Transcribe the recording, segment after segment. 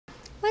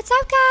what's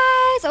up,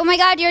 guys? Oh my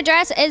God, your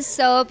dress is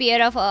so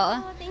beautiful.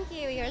 Oh, thank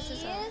you. Yours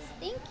as well.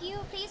 Thank you.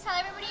 Please tell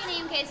everybody your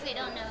name in case they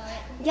don't know it.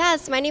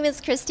 Yes, my name is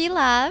Christy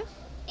Love.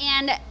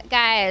 And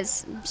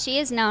guys, she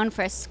is known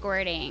for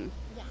squirting.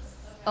 Yes.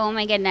 Oh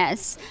my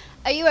goodness.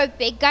 Are you a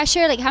big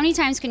gusher? Like, how many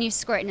times can you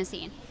squirt in a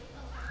scene?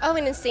 Oh,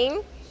 in a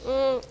scene?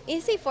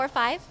 Easy 4 or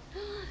 5.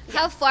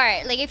 How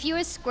far? Like, if you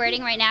were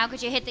squirting right now,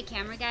 could you hit the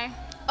camera guy?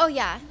 Oh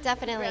yeah,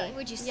 definitely. Really?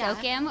 Would you soak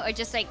him or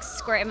just like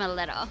squirt him a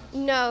little?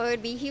 No,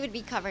 he would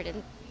be covered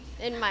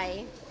in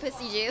my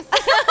pussy juice.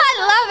 I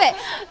love it.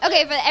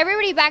 Okay, for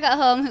everybody back at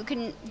home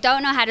who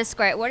don't know how to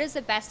squirt, what is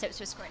the best tips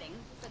for squirting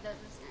for those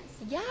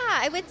listeners? Yeah,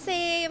 I would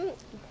say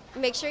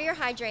make sure you're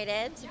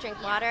hydrated, so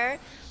drink water.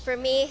 For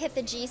me, hit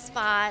the G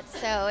spot.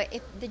 So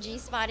if the G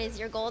spot is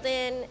your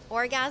golden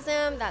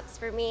orgasm, that's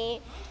for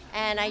me.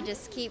 And I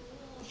just keep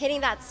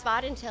hitting that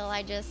spot until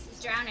I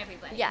just drown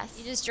everybody. Yes.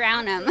 You just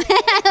drown them.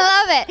 I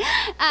love it.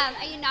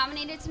 Are you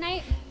nominated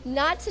tonight?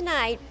 Not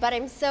tonight, but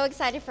I'm so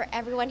excited for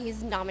everyone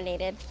who's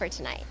nominated for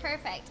tonight.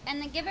 Perfect.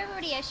 And then give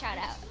everybody a shout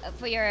out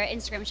for your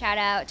Instagram shout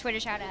out, Twitter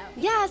shout out.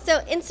 Yeah, so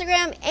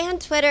Instagram and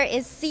Twitter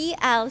is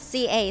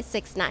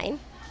CLCA69. I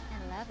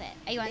love it.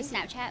 Are you on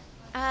Snapchat?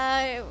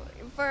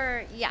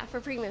 For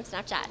premium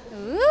Snapchat.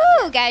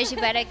 Ooh, guys, you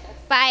better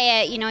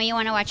buy it. You know, you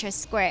want to watch her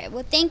squirt.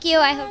 Well, thank you.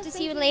 I hope to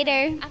see you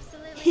later.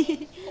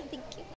 Absolutely.